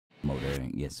promoter.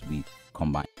 Yes, we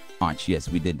combined. March, yes,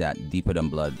 we did that. Deeper Than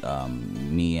Blood.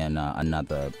 Me and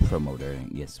another promoter.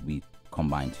 Yes, we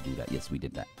combined to do that. Yes, we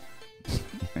did that.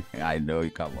 I know,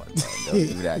 come on, bro. Don't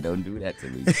do that. Don't do that to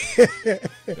me.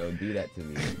 Don't do that to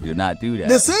me. Do not do that.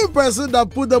 The same person that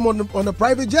put them on a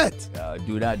private jet.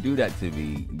 Do not do that to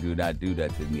me. Do not do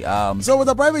that to me. So with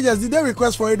the private jets, did they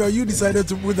request for it or you decided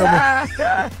to put them on?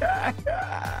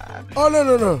 Oh,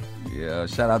 no. Yeah,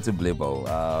 shout out to Blibbo.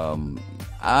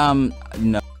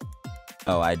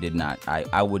 No, I did not.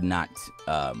 I would not.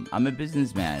 I'm a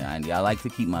businessman, and I like to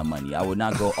keep my money. I would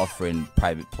not go offering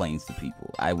private planes to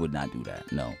people. I would not do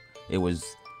that. No, it was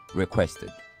requested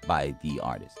by the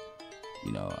artist.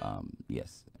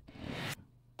 Yes.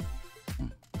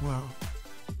 Wow.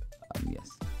 Yes.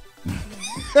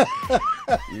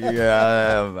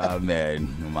 Yeah,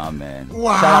 my man.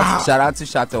 Wow. Shout out to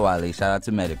Shatta Wale. Shout out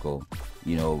to Medical.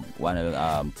 One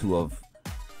of two of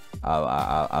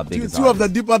our biggest two of the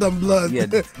Deeper Than Blood. Yeah,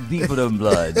 Deeper Than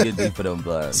Blood. You're Deeper Than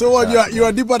Blood. So what? You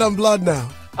are Deeper Than Blood now.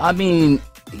 I mean,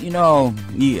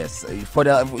 yes. For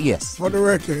the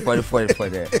record. For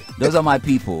the those are my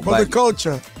people. For the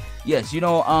culture. Yes,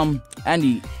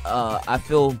 Andy. I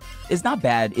feel it's not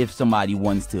bad if somebody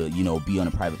wants to, be on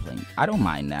a private plane. I don't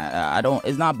mind that.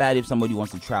 It's not bad if somebody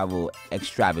wants to travel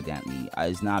extravagantly.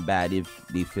 It's not bad if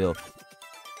they feel,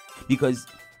 because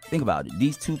think about it.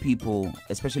 These two people,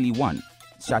 especially one,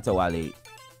 Shatta Wale,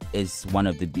 is one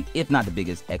of the, if not the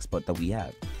biggest expert that we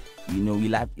have.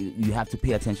 You have to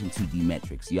pay attention to the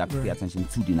metrics. You have to pay attention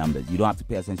to the numbers. You don't have to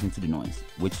pay attention to the noise,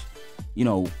 which,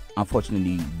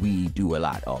 unfortunately, we do a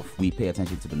lot of. We pay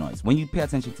attention to the noise. When you pay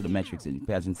attention to the metrics and you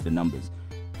pay attention to the numbers,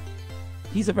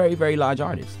 he's a very, very large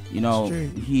artist.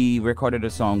 He recorded a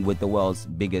song with the world's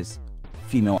biggest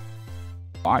female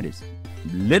artist,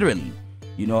 literally.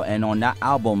 And on that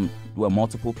album, there were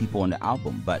multiple people on the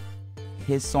album, but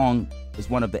his song is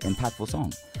one of the impactful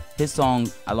songs. His song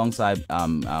alongside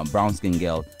Brown Skin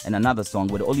Girl and another song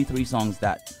were the only three songs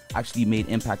that actually made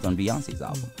impact on Beyonce's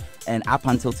album. And up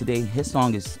until today, his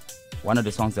song is one of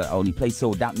the songs that I only play.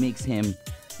 So that makes him,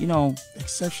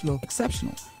 exceptional.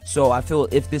 So I feel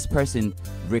if this person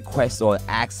requests or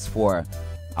asks for,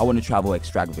 I want to travel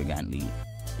extravagantly,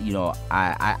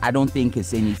 I don't think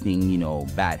it's anything,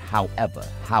 bad. However,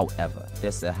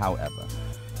 there's a however.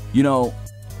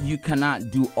 You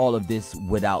cannot do all of this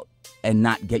without and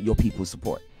not get your people's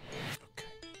support. Okay.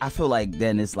 I feel like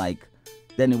then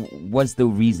what's the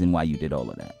reason why you did all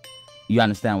of that? You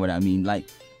understand what I mean? Like,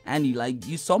 Andy,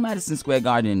 you saw Madison Square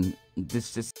Garden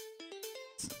just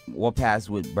what passed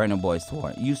with Burna Boy's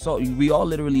tour. We all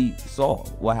literally saw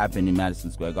what happened in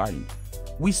Madison Square Garden.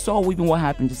 We saw even what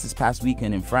happened just this past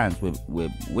weekend in France with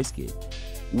Wizkid,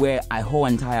 where a whole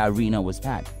entire arena was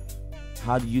packed.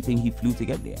 How did you think he flew to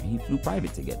get there? He flew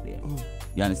private to get there.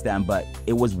 You understand? But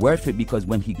it was worth it because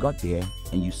when he got there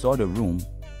and you saw the room,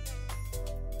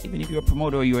 even if you're a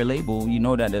promoter or you're a label, you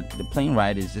know that the plane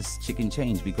ride is just chicken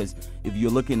change, because if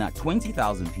you're looking at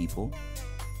 20,000 people,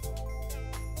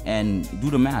 and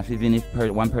do the math, even if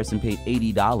one person paid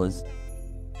 $80,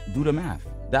 do the math.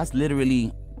 That's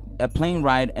literally a plane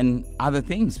ride and other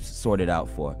things sorted out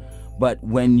for. But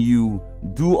when you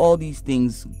do all these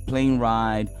things, plane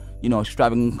ride,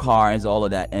 extravagant cars, all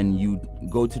of that, and you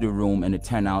go to the room and the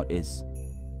turnout is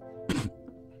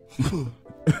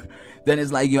then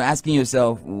it's like you're asking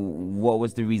yourself, what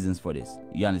was the reasons for this?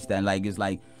 You understand?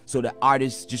 So the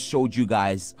artist just showed you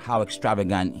guys how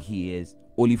extravagant he is,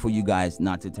 only for you guys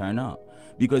not to turn up.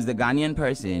 Because the Ghanaian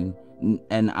person,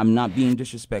 and I'm not being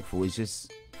disrespectful, it's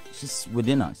just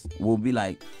within us. We'll be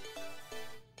like,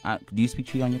 do you speak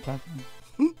Tree on your platform?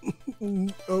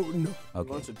 Oh, no. Okay.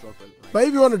 Want to drop it? But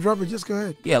if you want to drop it, just go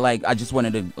ahead. Yeah, I just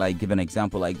wanted to give an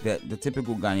example. The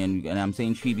typical Ghanaian, and I'm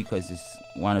saying Tree because it's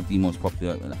one of the most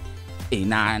popular. Hey,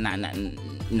 nah.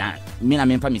 Me na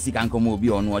me fa me sika nko mo bi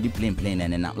on the plane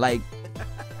and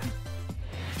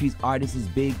Tree's artist is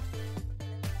big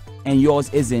and yours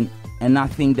isn't, and I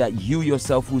think that you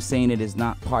yourself who's saying it is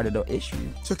not part of the issue.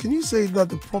 So can you say that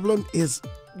the problem is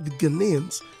the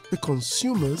Ghanaians, the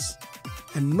consumers,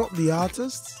 and not the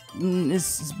artists?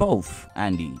 It's both,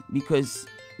 Andy, because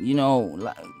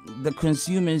the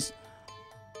consumers,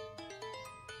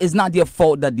 it's not their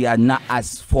fault that they are not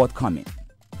as forthcoming,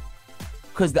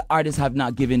 because the artists have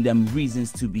not given them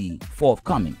reasons to be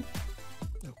forthcoming.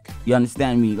 Okay. You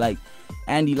understand me?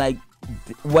 Andy,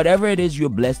 whatever it is you're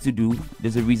blessed to do,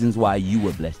 there's a reasons why you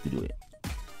were blessed to do it.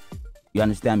 You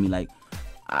understand me?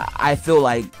 I feel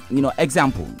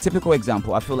typical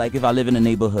example, I feel like if I live in a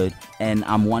neighborhood and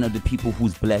I'm one of the people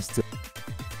who's blessed to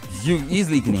You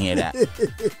easily can hear that.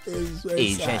 It's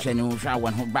very sad.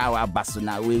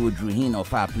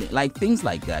 Like things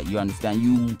like that. You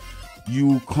understand?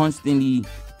 You constantly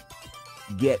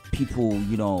get people,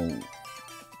 you know,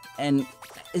 and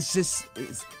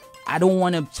I don't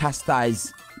want to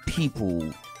chastise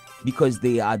people because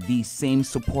they are these same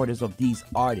supporters of these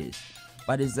artists,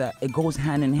 but it goes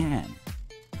hand in hand.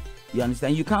 You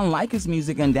understand? You can't like his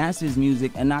music and dance to his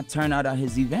music and not turn out at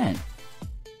his event,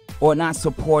 or not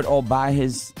support or buy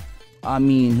his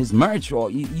merch,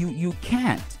 or you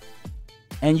can't.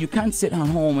 And you can't sit at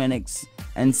home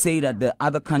and say that the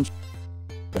other country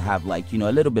have, like, you know,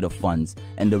 a little bit of funds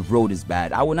and the road is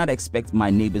bad. I would not expect my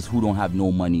neighbors who don't have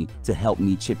no money to help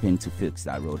me chip in to fix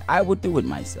that road. I would do it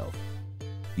myself.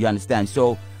 You understand?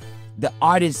 So the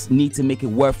artists need to make it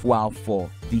worthwhile for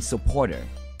the supporter.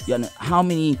 You know, how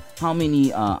many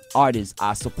artists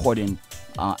are supporting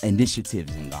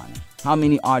initiatives in Ghana? How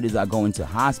many artists are going to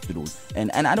hospitals? And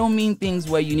I don't mean things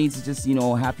where you need to just, you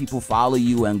know, have people follow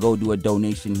you and go do a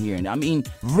donation here. And I mean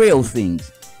real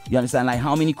things. You understand? Like,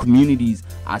 how many communities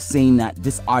are saying that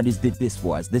this artist did this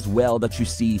for us? This well that you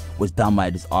see was done by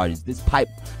this artist. This pipe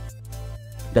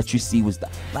that you see was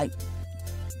done. Like,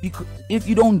 because if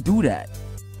you don't do that,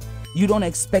 you don't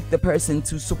expect the person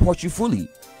to support you fully.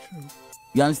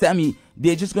 You understand me?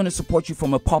 They're just going to support you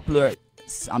from a popular,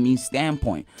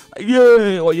 standpoint. Like,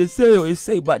 yeah, or you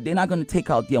say, but they're not going to take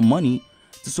out their money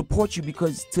to support you,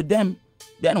 because to them,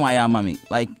 then why am I?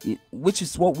 Like, which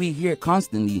is what we hear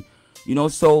constantly, you know,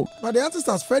 so. But the artist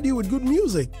has fed you with good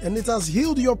music, and it has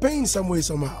healed your pain some way,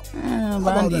 somehow. How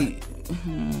about that?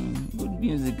 Good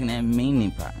music and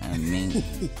mainly,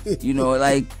 you know,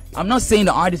 like, I'm not saying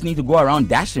the artists need to go around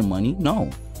dashing money. No,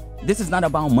 this is not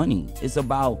about money. It's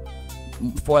about,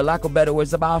 for a lack of better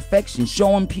words, about affection.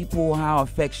 Showing people how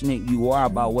affectionate you are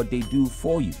about what they do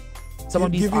for you. Some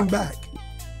of these giving back.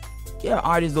 Yeah,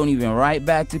 artists don't even write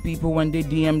back to people when they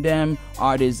DM them.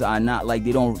 Artists are not, like,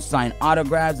 they don't sign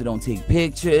autographs. They don't take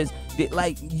pictures.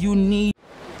 You need